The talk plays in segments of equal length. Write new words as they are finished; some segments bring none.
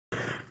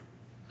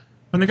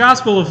In the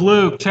Gospel of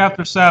Luke,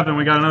 chapter 7,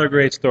 we got another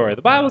great story.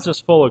 The Bible's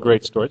just full of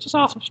great stories, just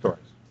awesome stories.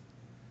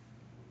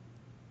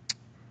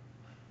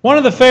 One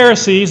of the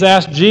Pharisees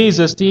asked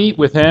Jesus to eat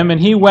with him,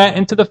 and he went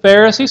into the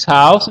Pharisee's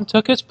house and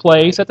took his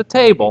place at the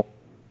table.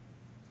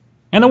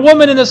 And a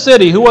woman in the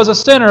city, who was a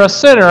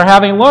sinner,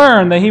 having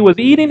learned that he was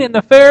eating in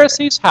the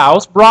Pharisee's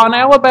house, brought an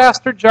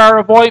alabaster jar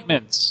of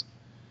ointments.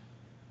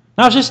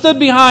 Now she stood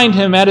behind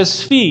him at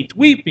his feet,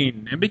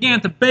 weeping, and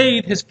began to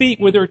bathe his feet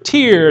with her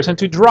tears and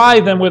to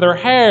dry them with her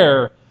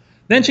hair.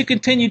 Then she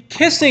continued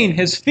kissing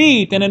his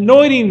feet and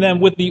anointing them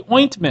with the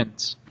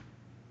ointment.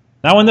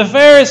 Now when the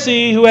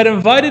Pharisee who had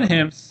invited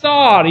him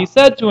saw it, he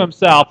said to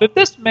himself, "If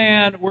this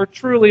man were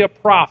truly a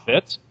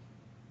prophet,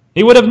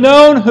 he would have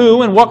known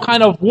who and what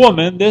kind of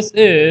woman this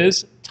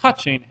is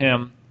touching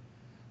him,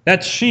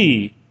 that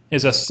she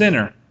is a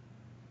sinner."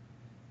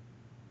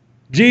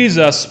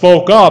 Jesus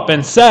spoke up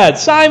and said,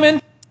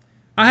 "Simon,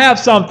 I have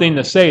something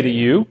to say to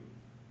you."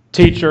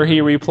 "Teacher,"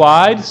 he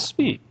replied,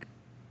 "speak."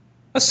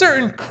 A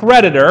certain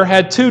creditor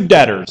had two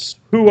debtors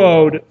who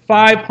owed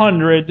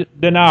 500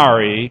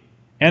 denarii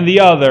and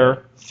the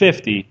other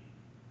 50.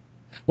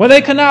 When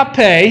they could not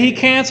pay, he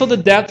canceled the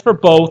debt for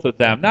both of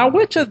them. Now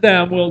which of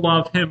them will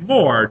love him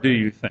more, do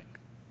you think?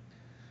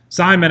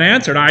 Simon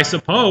answered, "I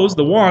suppose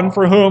the one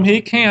for whom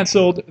he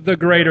canceled the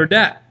greater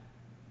debt."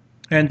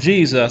 And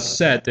Jesus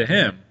said to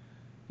him,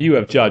 "You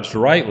have judged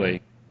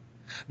rightly."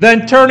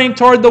 Then turning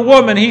toward the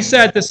woman, he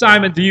said to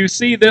Simon, "Do you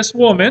see this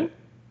woman?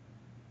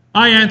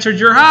 I entered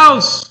your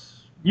house.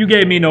 You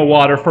gave me no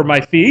water for my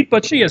feet,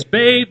 but she has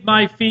bathed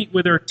my feet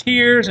with her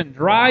tears and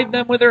dried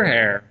them with her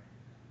hair.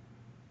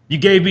 You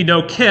gave me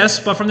no kiss,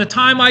 but from the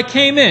time I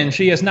came in,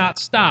 she has not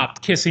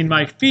stopped kissing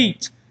my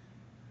feet.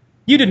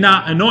 You did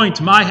not anoint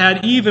my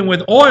head even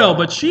with oil,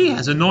 but she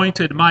has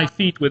anointed my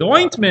feet with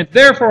ointment.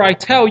 Therefore I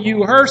tell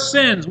you, her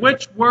sins,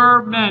 which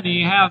were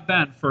many, have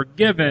been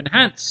forgiven.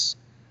 Hence,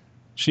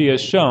 she has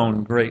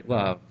shown great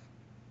love.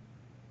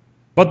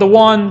 But the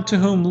one to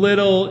whom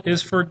little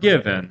is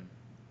forgiven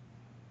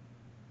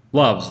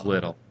loves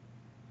little."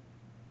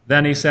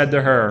 Then he said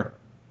to her,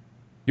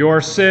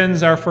 "Your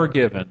sins are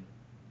forgiven."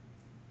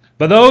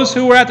 But those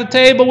who were at the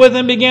table with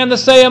him began to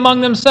say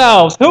among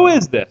themselves, "Who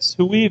is this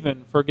who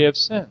even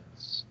forgives sins?"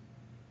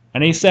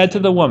 And he said to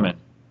the woman,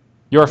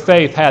 "Your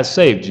faith has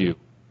saved you.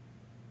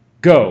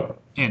 Go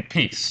in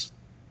peace."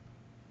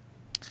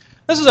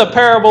 This is a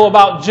parable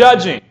about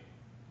judging,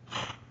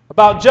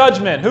 about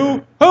judgment.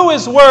 Who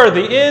is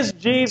worthy? Is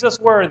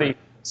Jesus worthy?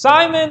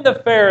 Simon the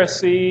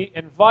Pharisee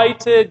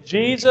invited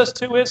Jesus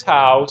to his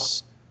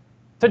house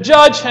to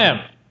judge him.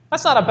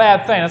 That's not a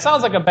bad thing. It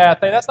sounds like a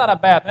bad thing. That's not a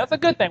bad thing. That's a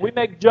good thing. We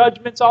make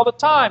judgments all the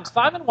time.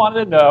 Simon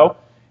wanted to know,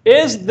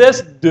 is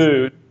this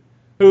dude,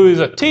 who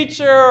is a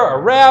teacher, a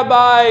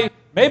rabbi,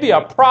 maybe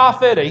a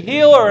prophet, a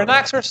healer, an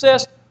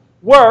exorcist,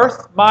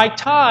 worth my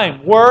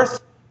time,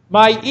 worth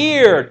my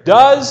ear?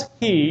 Does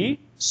he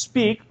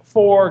speak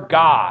for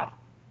God?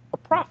 A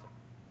prophet.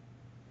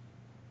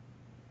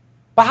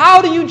 But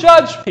how do you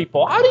judge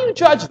people? How do you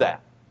judge that?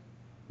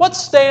 What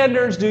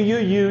standards do you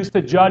use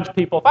to judge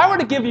people? If I were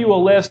to give you a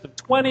list of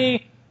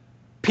 20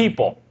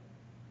 people,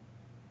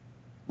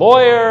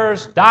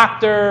 lawyers,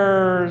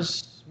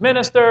 doctors,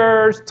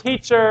 ministers,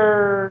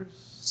 teachers,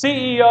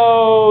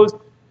 CEOs,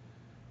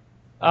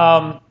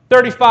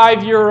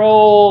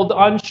 35-year-old,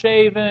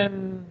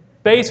 unshaven,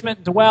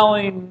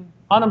 basement-dwelling,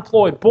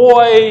 unemployed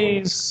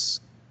boys,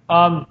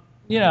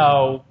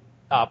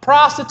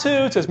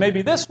 prostitutes, as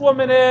maybe this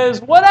woman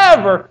is,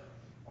 whatever,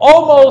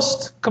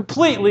 almost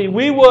completely,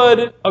 we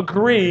would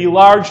agree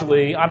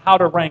largely on how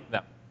to rank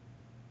them,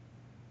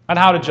 on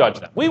how to judge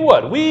them. We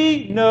would.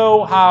 We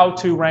know how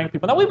to rank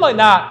people. Now, we might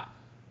not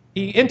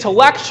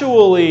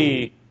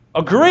intellectually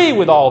agree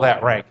with all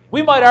that ranking.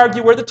 We might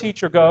argue where the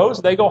teacher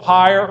goes. They go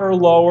higher or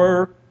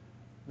lower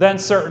than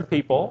certain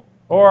people.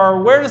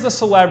 Or where does the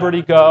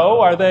celebrity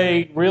go? Are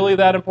they really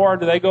that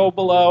important? Do they go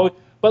below?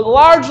 But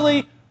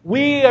largely,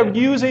 we are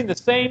using the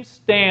same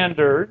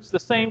standards, the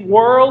same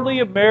worldly,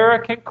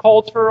 American,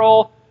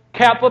 cultural,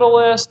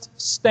 capitalist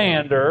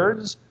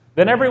standards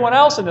than everyone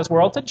else in this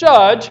world to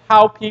judge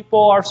how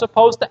people are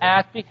supposed to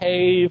act,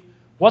 behave,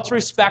 what's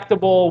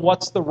respectable,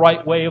 what's the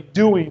right way of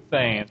doing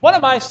things. One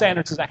of my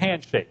standards is a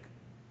handshake.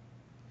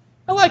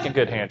 I like a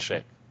good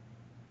handshake.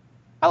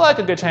 I like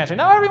a good handshake.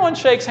 Now, everyone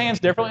shakes hands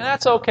differently, and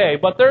that's okay,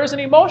 but there is an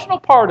emotional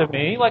part of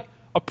me, like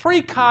a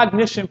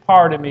precognition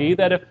part of me,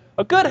 that if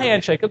a good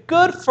handshake, a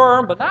good,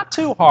 firm, but not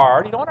too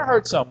hard. You don't want to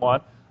hurt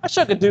someone. I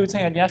shook a dude's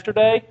hand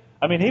yesterday.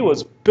 I mean, he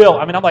was built.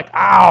 I mean, I'm like,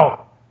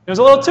 ow. It was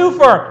a little too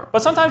firm.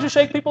 But sometimes you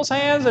shake people's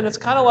hands, and it's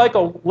kind of like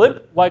a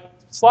limp, like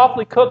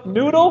sloppily cooked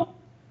noodle.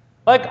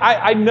 Like,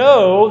 I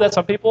know that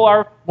some people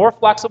are more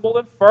flexible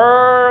and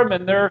firm,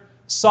 and they're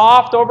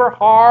soft over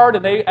hard,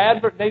 and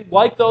they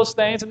like those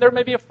things, and they're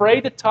maybe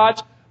afraid to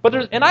touch.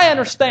 And I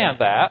understand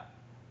that.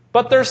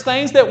 But there's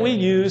things that we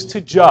use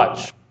to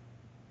judge.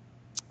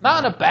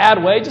 Not in a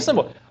bad way, just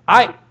simple.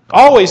 I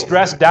always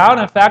dress down.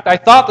 In fact, I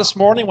thought this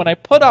morning when I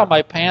put on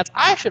my pants,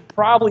 I should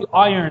probably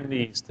iron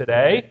these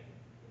today.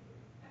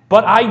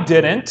 But I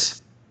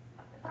didn't.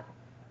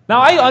 Now,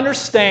 I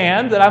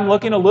understand that I'm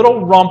looking a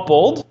little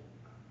rumpled,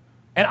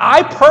 and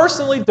I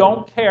personally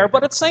don't care,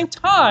 but at the same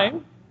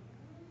time,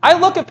 I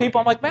look at people,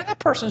 I'm like, man, that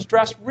person's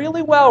dressed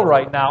really well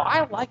right now.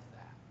 I like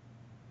that.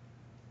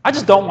 I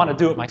just don't want to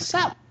do it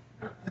myself.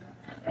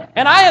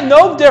 And I am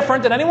no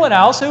different than anyone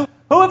else who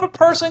if a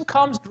person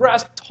comes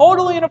dressed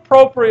totally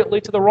inappropriately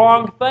to the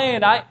wrong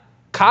thing,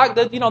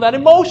 that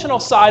emotional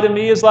side of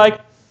me is like,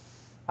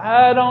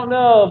 I don't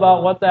know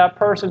about what that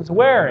person's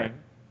wearing.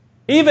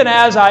 Even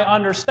as I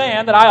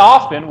understand that I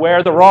often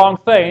wear the wrong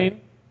thing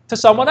to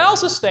someone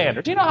else's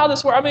standards. You know how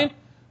this works? I mean,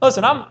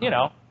 listen,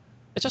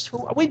 it's just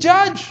we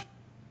judge.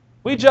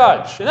 We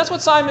judge. And that's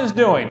what Simon's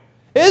doing.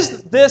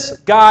 Is this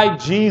guy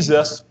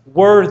Jesus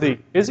worthy?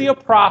 Is he a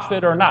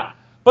prophet or not?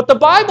 But the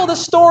Bible, the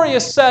story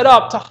is set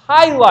up to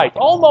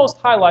almost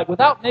highlight,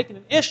 without making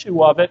an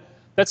issue of it,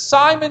 that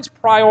Simon's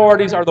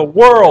priorities are the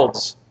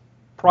world's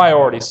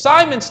priorities.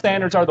 Simon's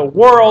standards are the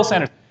world's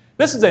standards.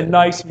 This is a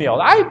nice meal.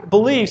 I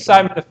believe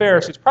Simon the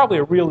Pharisee is probably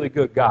a really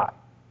good guy.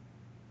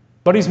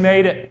 But he's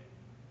made it.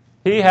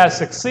 He has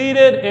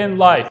succeeded in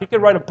life. He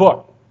could write a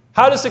book.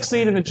 How to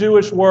succeed in the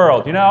Jewish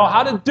world.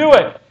 How to do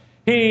it.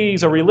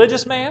 He's a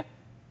religious man.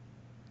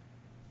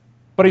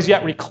 But he's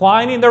yet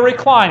reclining. They're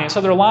reclining.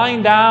 So they're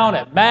lying down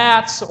at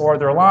mats or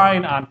they're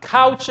lying on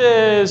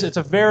couches. It's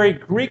a very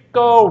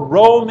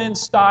Greco-Roman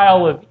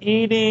style of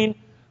eating.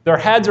 Their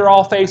heads are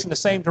all facing the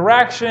same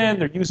direction.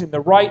 They're using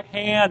the right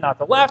hand, not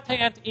the left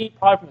hand, to eat,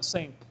 probably from the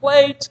same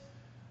plate.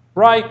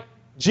 Right?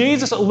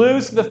 Jesus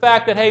alludes to the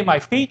fact that, hey, my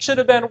feet should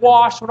have been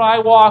washed when I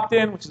walked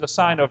in, which is a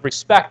sign of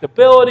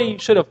respectability. You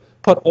should have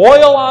put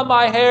oil on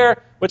my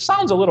hair, which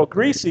sounds a little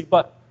greasy,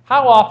 but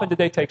how often did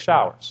they take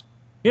showers?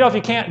 If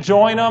you can't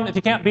join them, if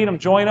you can't beat them,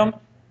 join them.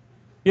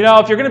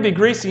 If you're going to be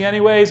greasy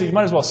anyways, you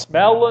might as well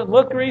smell and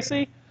look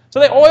greasy. So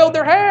they oiled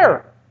their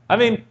hair. I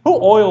mean,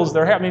 who oils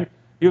their hair? I mean,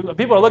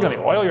 people are looking at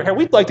me, oil your hair.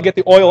 We'd like to get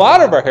the oil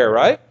out of our hair,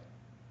 right?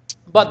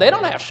 But they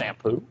don't have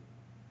shampoo.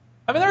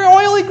 I mean, they're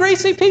oily,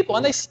 greasy people,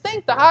 and they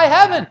stink to high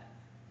heaven.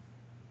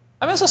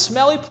 I mean, it's a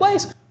smelly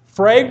place.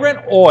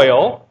 Fragrant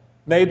oil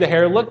made the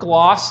hair look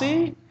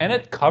glossy, and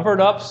it covered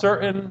up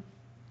certain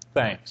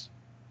things.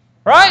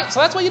 Right? So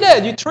that's what you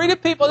did. You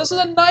treated people, this is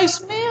a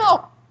nice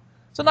meal.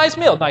 It's a nice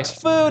meal. Nice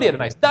food. He had a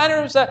nice dining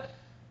room set.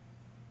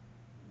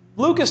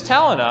 Luke is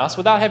telling us,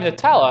 without having to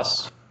tell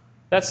us,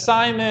 that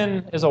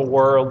Simon is a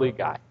worldly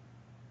guy.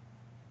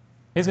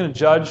 He's going to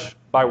judge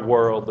by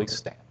worldly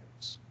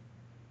standards.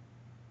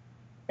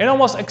 An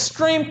almost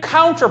extreme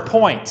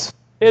counterpoint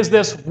is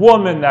this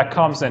woman that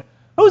comes in.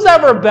 Who's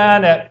ever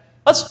been at,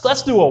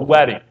 let's do a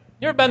wedding.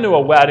 You ever been to a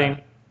wedding,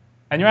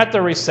 and you're at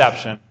the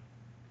reception,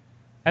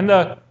 and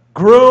the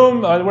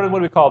groom, what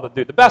do we call the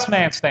dude? The best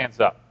man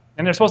stands up.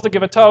 And they're supposed to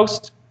give a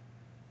toast.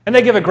 And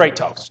they give a great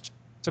toast.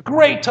 It's a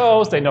great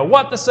toast. They know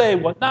what to say,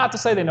 what not to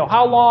say. They know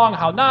how long,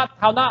 how not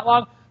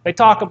long. They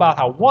talk about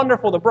how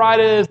wonderful the bride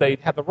is. They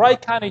have the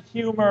right kind of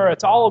humor.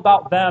 It's all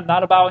about them,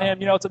 not about him.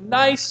 It's a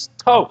nice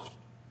toast.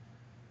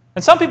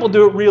 And some people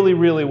do it really,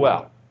 really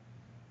well.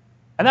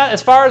 And that,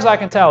 as far as I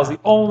can tell, is the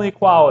only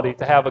quality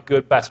to have a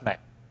good best man.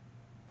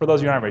 For those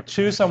of you who aren't married,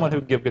 choose someone who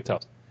can give good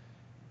toast.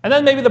 And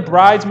then maybe the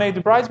bridesmaid.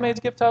 Do bridesmaids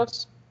give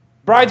toasts?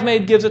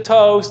 Bridesmaid gives a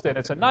toast, and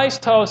it's a nice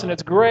toast, and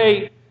it's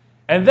great.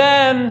 And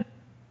then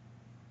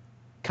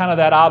kind of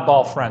that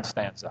oddball friend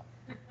stands up.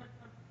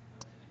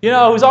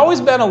 Who's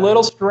always been a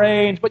little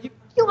strange, but you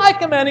like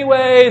him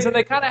anyways, and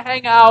they kind of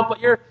hang out, but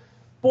you're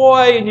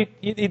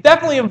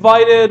definitely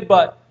invited,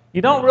 but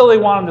you don't really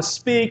want him to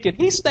speak, and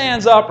he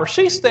stands up, or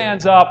she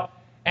stands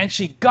up, and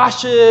she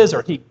gushes,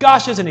 or he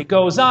gushes, and he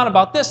goes on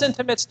about this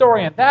intimate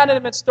story and that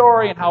intimate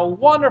story and how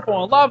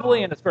wonderful and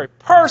lovely, and it's very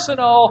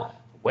personal,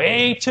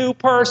 way too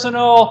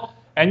personal.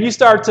 And you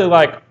start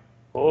to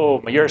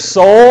your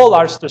soul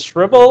starts to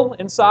shrivel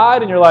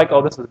inside, and you're like,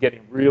 oh, this is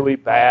getting really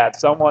bad.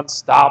 Someone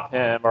stop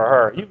him or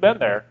her. You've been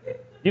there.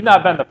 You've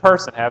not been the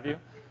person, have you?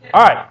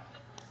 All right.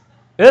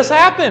 This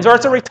happens, or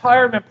it's a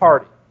retirement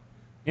party.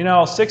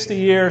 60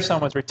 years,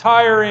 someone's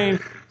retiring.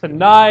 It's a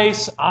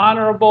nice,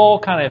 honorable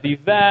kind of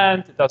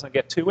event. It doesn't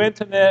get too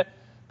intimate.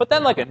 But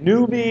then like a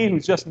newbie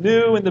who's just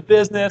new in the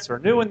business or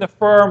new in the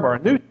firm or a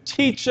new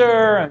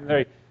teacher, and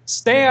they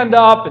stand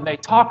up and they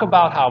talk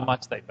about how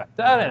much they've been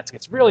done, and it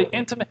gets really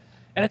intimate,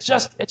 and it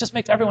just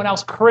makes everyone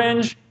else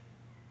cringe.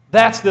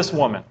 That's this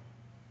woman.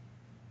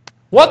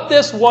 What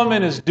this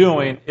woman is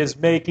doing is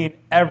making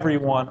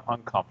everyone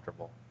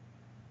uncomfortable.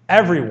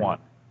 Everyone.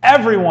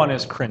 Everyone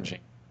is cringing.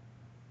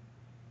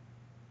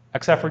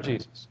 Except for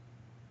Jesus.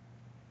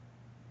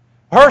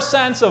 Her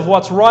sense of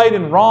what's right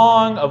and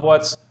wrong, of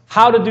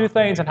how to do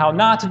things and how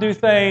not to do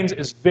things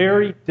is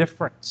very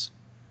different.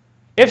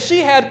 If she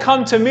had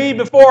come to me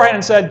beforehand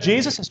and said,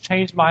 Jesus has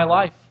changed my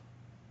life,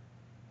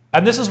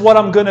 and this is what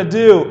I'm going to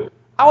do,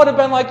 I would have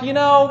been like,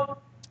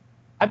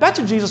 I bet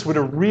you Jesus would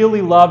have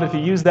really loved if he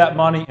used that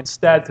money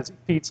instead to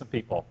feed some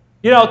people.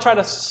 Try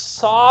to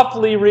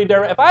softly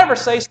redirect. If I ever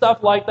say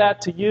stuff like that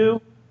to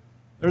you,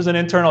 there's an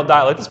internal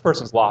dialogue. This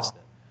person's lost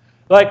it.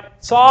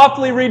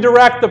 Softly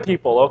redirect the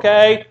people,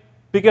 okay?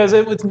 Because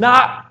it's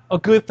not a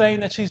good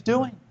thing that she's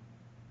doing.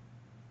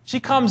 She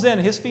comes in,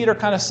 his feet are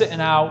kind of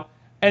sitting out,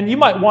 and you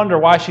might wonder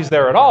why she's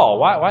there at all.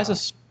 Why is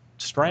this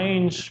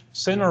strange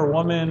sinner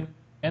woman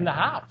in the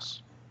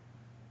house?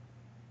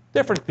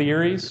 Different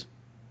theories.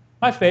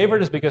 My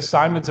favorite is because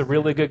Simon's a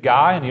really good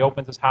guy and he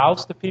opens his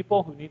house to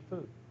people who need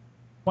food.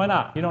 Why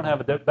not? You don't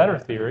have a better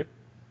theory.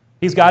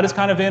 He's got his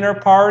kind of inner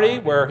party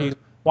where he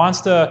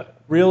wants to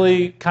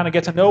really kind of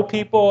get to know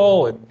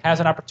people and has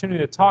an opportunity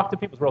to talk to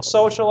people. He's a real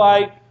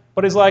socialite.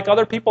 But he's like,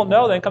 other people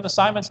know they can come to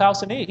Simon's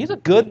house and eat. He's a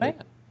good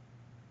man.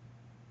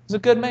 He's a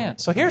good man.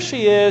 So here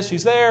she is.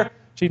 She's there.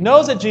 She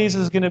knows that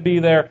Jesus is going to be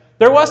there.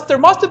 There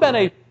must have been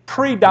a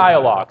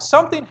pre-dialogue.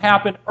 Something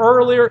happened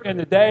earlier in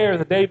the day or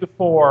the day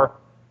before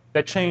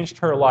that changed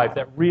her life,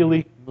 that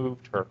really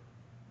moved her.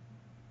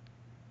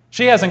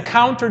 She has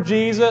encountered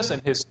Jesus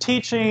and his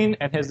teaching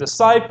and his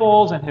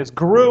disciples and his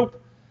group,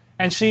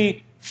 and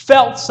she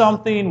felt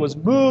something, was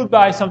moved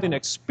by something,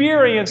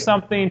 experienced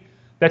something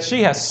that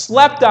she has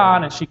slept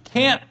on, and she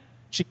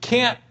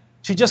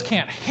just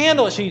can't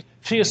handle it.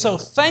 She is so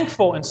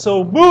thankful and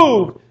so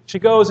moved. She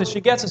goes and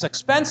she gets this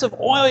expensive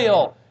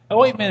ointment,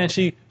 and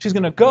she's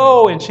going to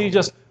go, and she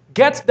just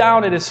gets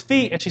down at his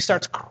feet, and she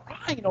starts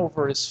crying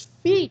over his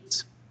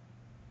feet.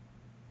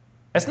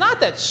 It's not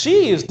that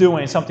she is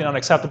doing something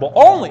unacceptable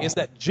only. It's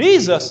that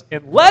Jesus,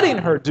 in letting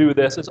her do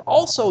this, is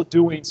also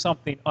doing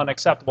something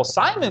unacceptable.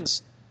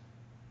 Simon's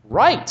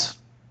right.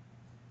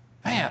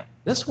 Man,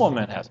 this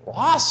woman has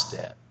lost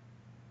it.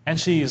 And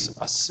she's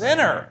a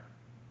sinner.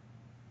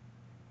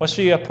 Was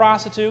she a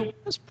prostitute?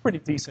 There's a pretty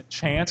decent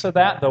chance of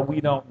that, though we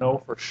don't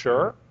know for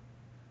sure.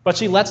 But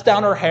she lets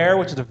down her hair,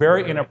 which is a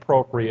very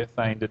inappropriate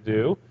thing to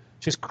do.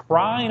 She's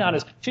crying on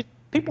his...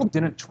 People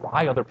didn't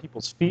dry other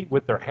people's feet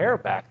with their hair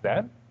back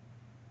then.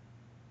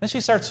 Then she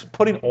starts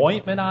putting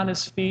ointment on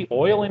his feet,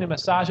 oiling and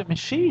massaging. I mean,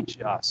 she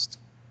just,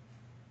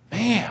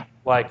 man,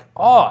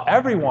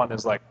 everyone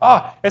is like,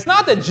 It's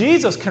not that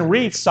Jesus can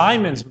read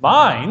Simon's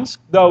mind,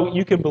 though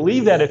you can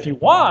believe that if you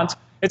want.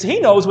 It's he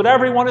knows what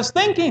everyone is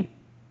thinking.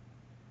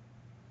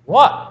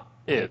 What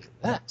is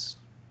this?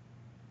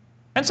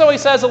 And so he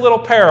says a little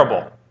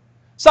parable.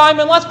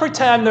 Simon, let's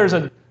pretend there's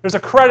a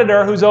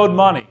creditor who's owed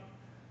money.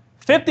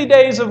 50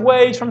 days of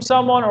wage from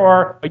someone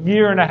or a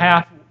year and a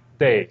half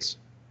days.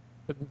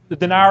 The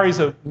denarii is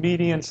a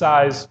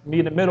median-sized,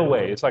 middle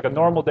wage. It's like a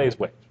normal day's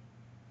wage.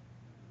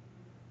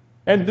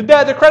 And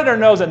the creditor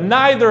knows that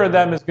neither of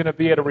them is going to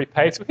be able to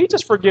repay, so he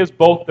just forgives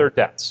both their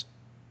debts.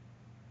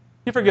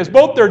 He forgives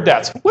both their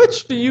debts.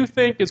 Which do you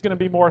think is going to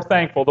be more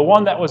thankful, the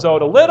one that was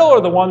owed a little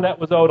or the one that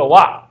was owed a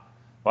lot?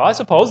 Well, I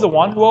suppose the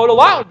one who owed a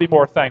lot would be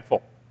more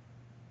thankful.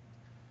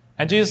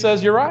 And Jesus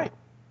says, you're right.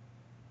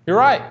 You're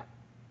right.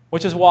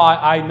 Which is why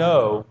I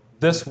know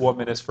this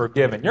woman is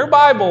forgiven. Your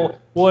Bible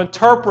will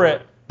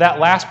interpret that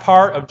last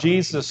part of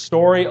Jesus'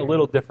 story a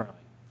little differently.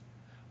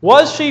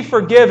 Was she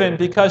forgiven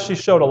because she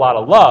showed a lot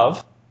of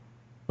love,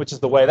 which is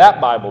the way that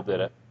Bible did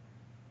it,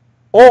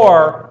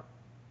 or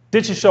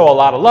did she show a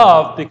lot of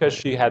love because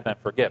she had been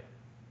forgiven,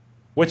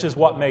 which is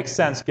what makes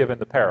sense given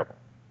the parable.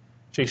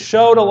 She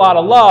showed a lot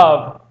of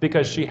love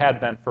because she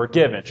had been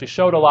forgiven. She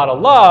showed a lot of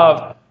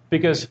love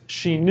because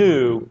she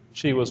knew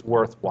she was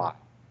worthwhile.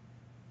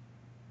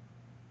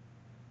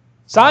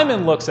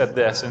 Simon looks at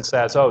this and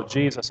says, oh,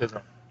 Jesus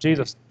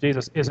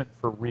isn't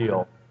for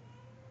real.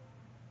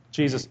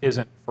 Jesus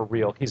isn't for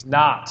real. He's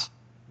not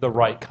the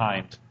right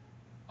kind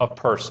of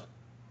person.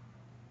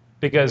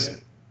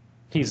 Because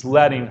he's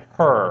letting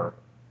her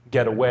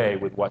get away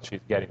with what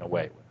she's getting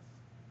away with.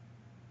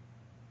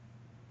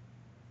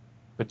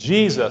 But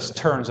Jesus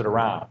turns it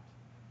around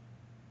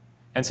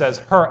and says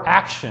her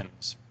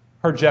actions,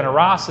 her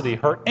generosity,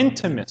 her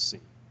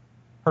intimacy,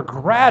 her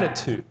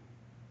gratitude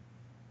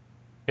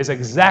is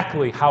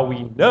exactly how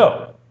we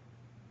know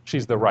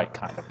she's the right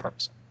kind of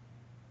person.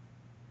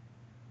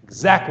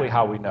 Exactly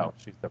how we know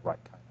she's the right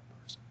kind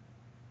of person.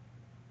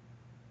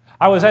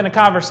 I was in a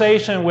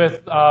conversation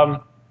with a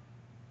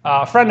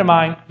friend of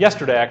mine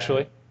yesterday,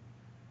 actually,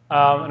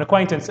 an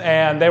acquaintance,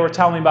 and they were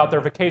telling me about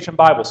their vacation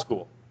Bible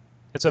school.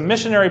 It's a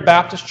missionary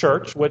Baptist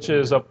church, which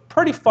is a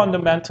pretty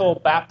fundamental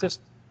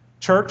Baptist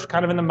church,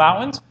 kind of in the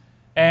mountains.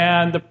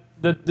 And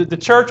the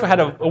church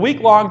had a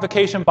week-long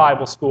vacation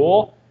Bible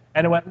school,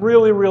 and it went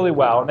really, really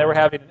well. And they were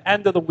having an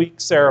end-of-the-week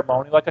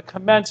ceremony, like a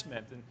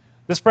commencement. And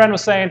this friend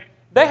was saying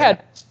they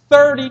had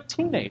 30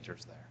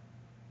 teenagers there.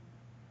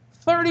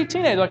 30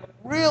 teenagers, like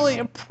really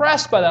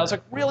impressed by that. It was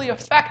like really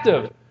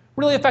effective,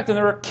 really effective.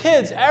 There were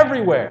kids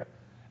everywhere.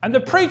 And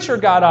the preacher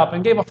got up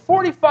and gave a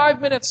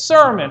 45-minute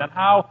sermon on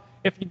how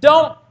if you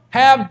don't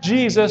have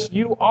Jesus,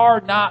 you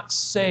are not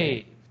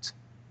saved.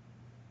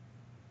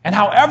 And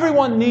how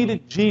everyone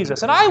needed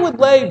Jesus. And I would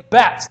lay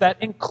bets that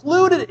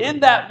included in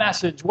that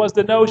message was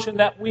the notion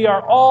that we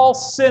are all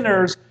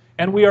sinners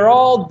and we are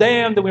all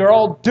damned and we are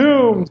all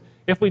doomed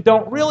if we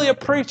don't really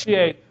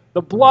appreciate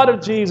the blood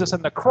of Jesus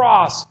and the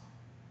cross.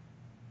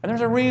 And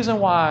there's a reason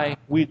why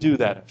we do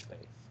that in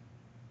faith.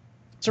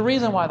 There's a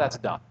reason why that's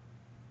done.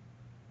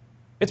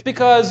 It's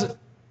because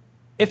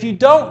if you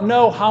don't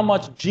know how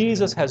much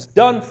Jesus has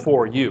done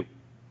for you,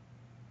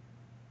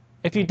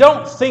 if you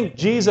don't think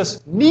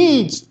Jesus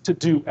needs to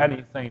do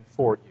anything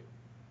for you,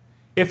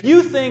 if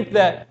you think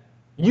that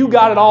you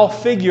got it all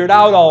figured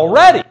out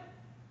already,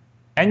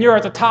 and you're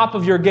at the top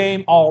of your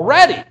game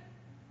already,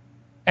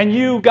 and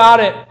you got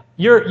it,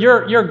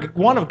 you're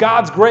one of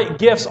God's great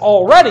gifts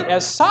already,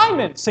 as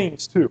Simon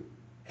seems to,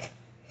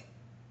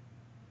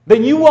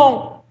 then you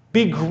won't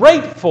be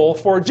grateful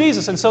for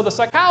Jesus. And so the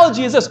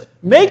psychology is this: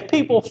 make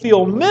people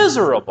feel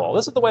miserable.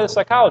 This is the way the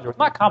psychology works. It's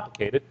not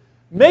complicated.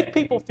 Make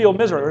people feel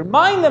miserable.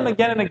 Remind them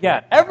again and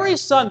again, every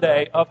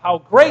Sunday, of how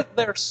great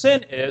their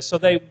sin is, so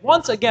they,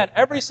 once again,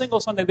 every single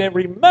Sunday, they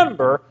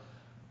remember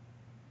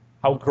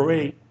how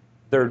great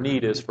their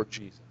need is for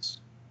Jesus.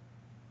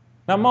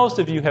 Now, most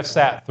of you have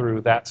sat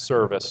through that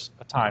service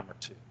a time or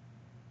two.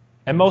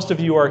 And most of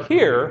you are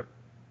here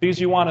because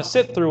you want to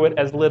sit through it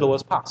as little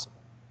as possible.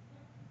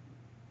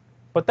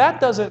 But that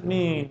doesn't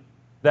mean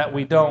that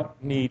we don't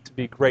need to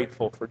be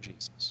grateful for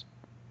Jesus.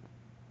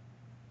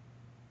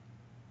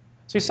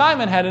 See,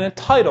 Simon had an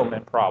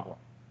entitlement problem.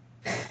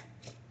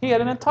 He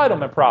had an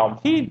entitlement problem.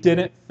 He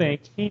didn't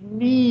think he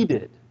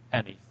needed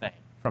anything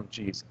from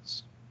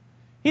Jesus.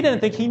 He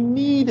didn't think he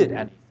needed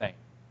anything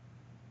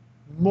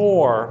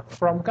more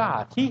from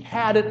God. He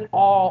had it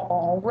all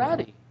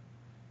already.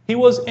 He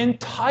was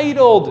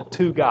entitled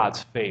to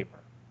God's favor.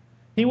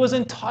 He was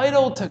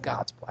entitled to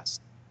God's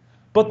blessing.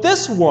 But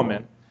this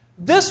woman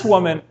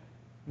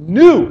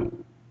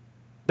knew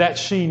that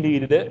she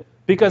needed it,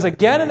 because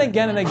again and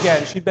again and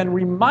again, she'd been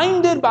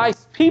reminded by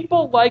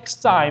people like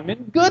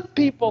Simon, good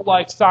people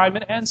like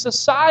Simon, and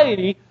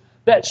society,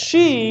 that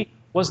she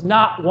was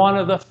not one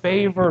of the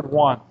favored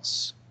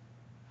ones.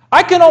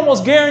 I can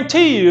almost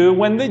guarantee you,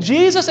 when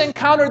Jesus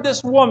encountered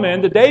this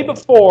woman the day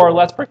before,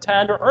 let's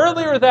pretend, or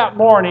earlier that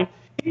morning,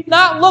 he did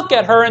not look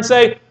at her and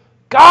say,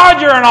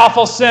 "God, you're an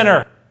awful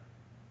sinner.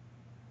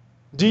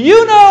 Do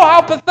you know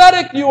how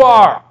pathetic you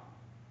are?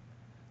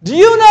 Do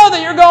you know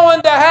that you're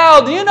going to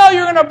hell? Do you know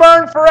you're going to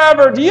burn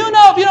forever? Do you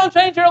know if you don't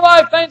change your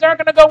life, things aren't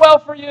going to go well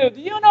for you? Do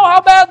you know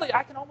how badly?"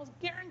 I can almost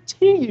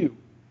guarantee you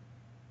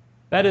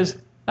that is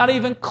not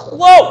even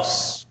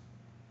close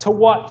to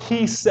what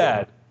he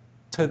said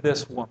to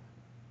this woman,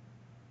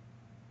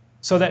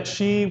 so that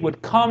she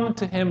would come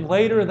to him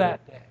later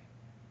that day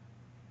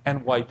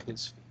and wipe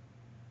his feet.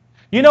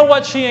 You know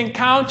what she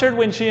encountered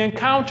when she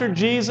encountered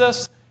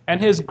Jesus and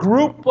his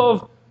group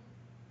of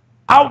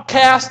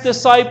outcast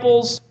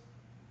disciples?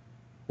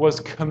 Was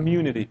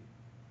community,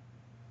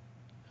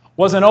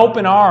 was an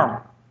open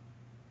arm.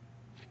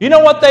 You know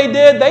what they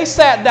did? They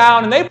sat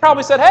down and they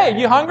probably said, "Hey,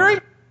 you hungry?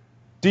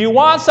 Do you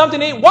want something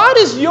to eat? Why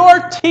does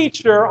your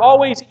teacher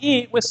always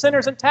eat with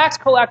sinners and tax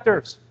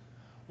collectors?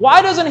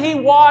 Why doesn't he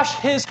wash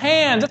his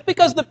hands?" It's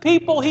because the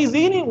people he's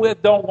eating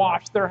with don't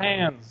wash their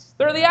hands.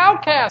 They're the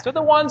outcasts. They're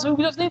the ones who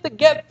just need to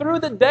get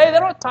through the day. They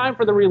don't have time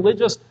for the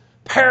religious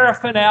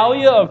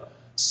paraphernalia of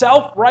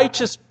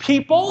self-righteous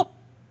people.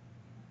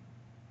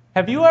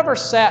 Have you ever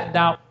sat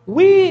down?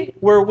 We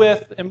were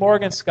in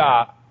Morgan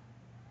Scott,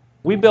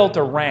 we built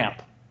a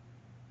ramp,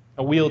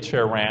 a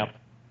wheelchair ramp,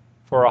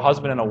 for a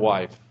husband and a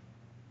wife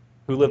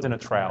who lived in a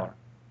trailer.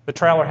 The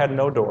trailer had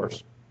no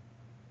doors.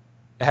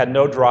 It had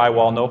no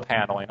drywall, no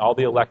paneling. All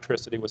the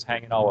electricity was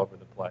hanging all over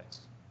the place.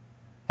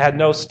 It had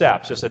no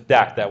steps, just a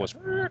deck that was...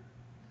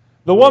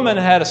 The woman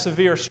had a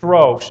severe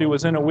stroke. She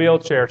was in a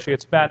wheelchair. She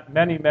had spent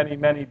many, many,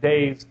 many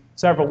days,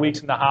 several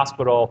weeks in the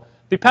hospital.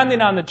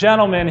 Depending on the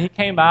gentleman, he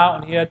came out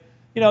and he had,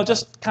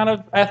 just kind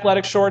of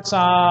athletic shorts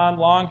on,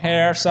 long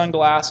hair,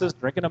 sunglasses,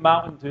 drinking a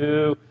Mountain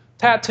Dew,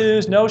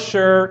 tattoos, no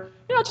shirt.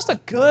 Just a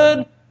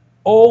good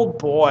old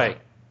boy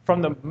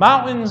from the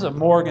mountains of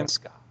Morgan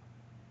Scott.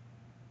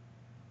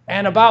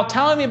 And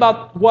telling me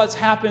about what's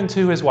happened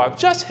to his wife.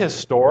 Just his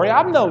story.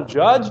 I'm no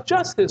judge.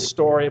 Just his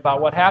story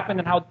about what happened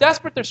and how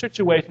desperate their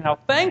situation, how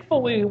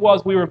thankful he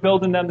was we were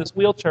building them this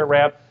wheelchair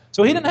ramp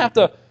so he didn't have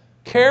to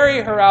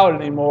carry her out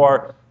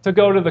anymore to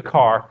go to the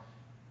car.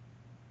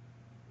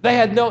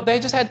 They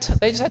just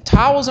had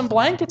towels and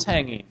blankets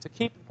hanging to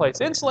keep the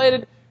place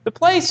insulated. The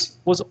place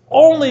was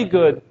only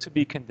good to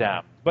be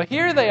condemned. But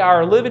here they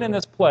are living in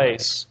this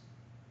place,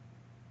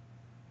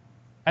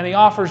 and he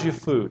offers you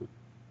food.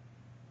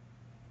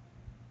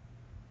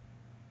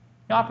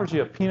 He offers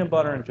you a peanut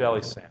butter and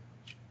jelly sandwich.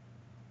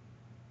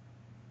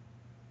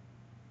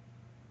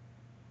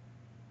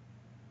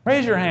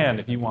 Raise your hand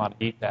if you want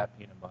to eat that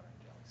peanut butter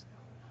and jelly sandwich.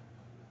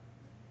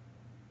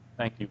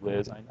 Thank you,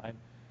 Liz.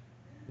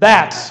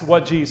 That's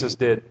what Jesus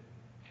did.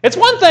 It's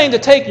one thing to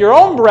take your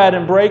own bread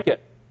and break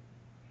it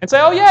and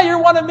say, "Oh yeah,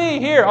 you're one of me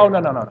here." Oh,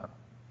 no.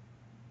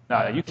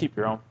 No, you keep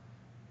your own.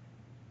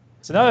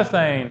 It's another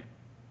thing.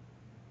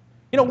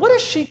 What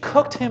if she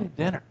cooked him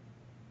dinner?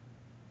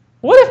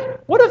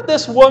 What if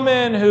this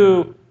woman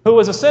who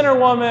was a sinner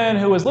woman,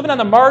 who was living on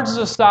the margins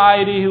of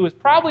society, who was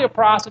probably a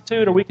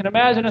prostitute, or we can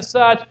imagine as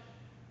such,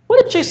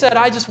 what if she said,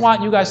 "I just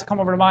want you guys to come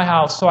over to my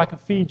house so I can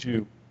feed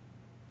you"?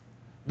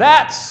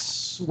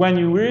 That's when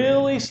you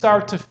really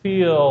start to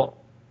feel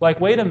like,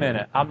 wait a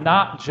minute, I'm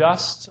not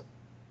just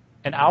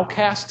an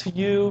outcast to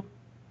you.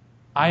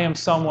 I am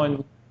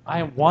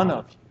one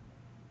of you.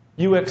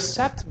 You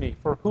accept me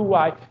for who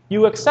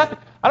you accept me.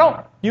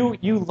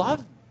 You love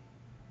me.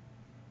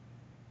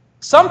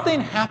 Something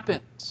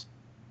happened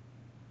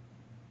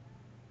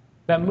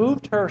that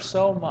moved her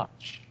so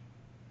much.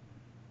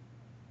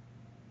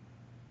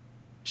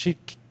 She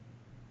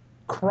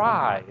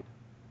cried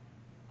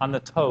on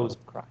the toes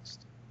of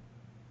Christ.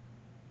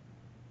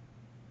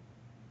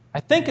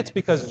 I think it's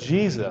because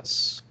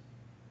Jesus,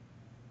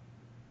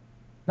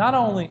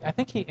 I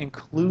think he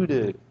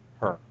included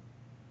her.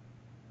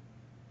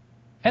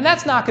 And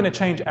that's not going to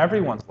change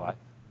everyone's life.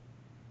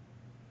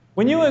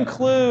 When you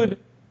include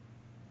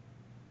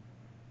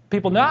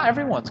people, not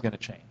everyone's going to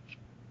change.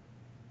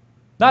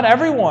 Not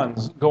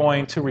everyone's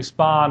going to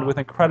respond with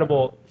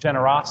incredible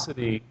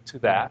generosity to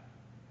that.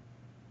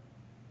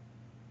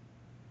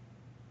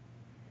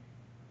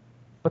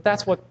 But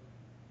that's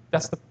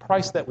the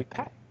price that we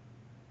pay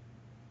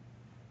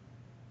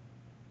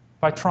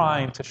by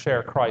trying to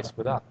share Christ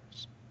with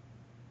others.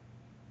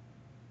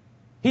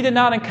 He did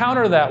not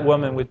encounter that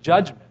woman with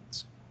judgment.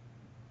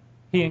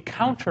 He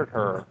encountered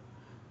her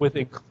with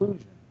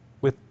inclusion,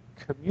 with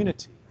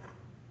community.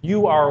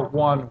 You are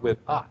one with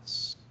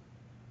us.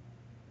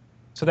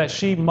 So that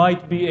she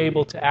might be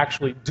able to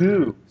actually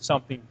do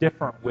something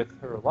different with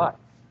her life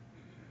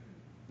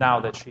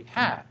now that she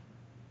had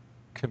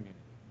community.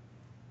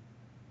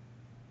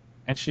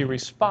 And she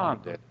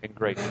responded in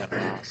great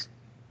generosity.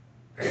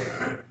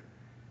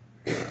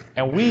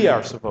 And we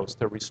are supposed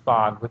to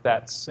respond with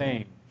that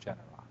same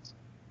generosity.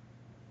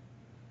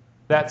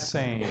 That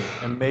same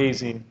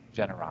amazing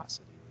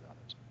generosity with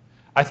others.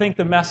 I think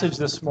the message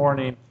this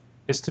morning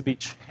is to be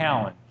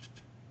challenged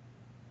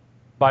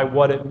by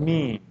what it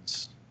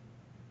means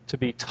to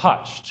be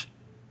touched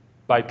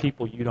by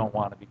people you don't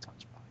want to be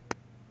touched by.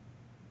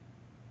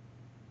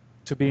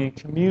 To be in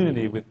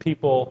community with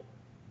people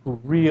who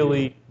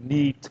really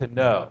need to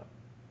know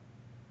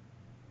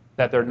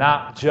that they're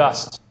not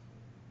just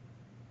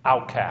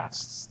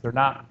outcasts, they're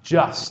not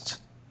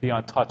just the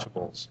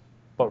untouchables,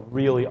 but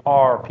really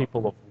are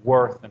people of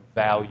worth and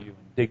value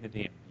and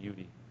dignity and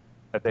beauty,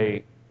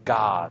 that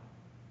God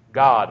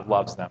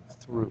loves them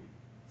through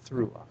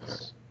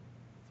us.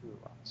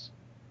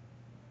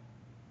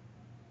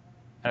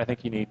 And I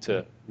think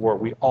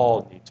we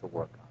all need to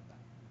work on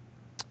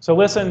that. So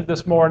listen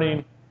this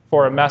morning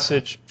for a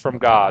message from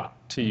God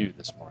to you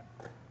this morning.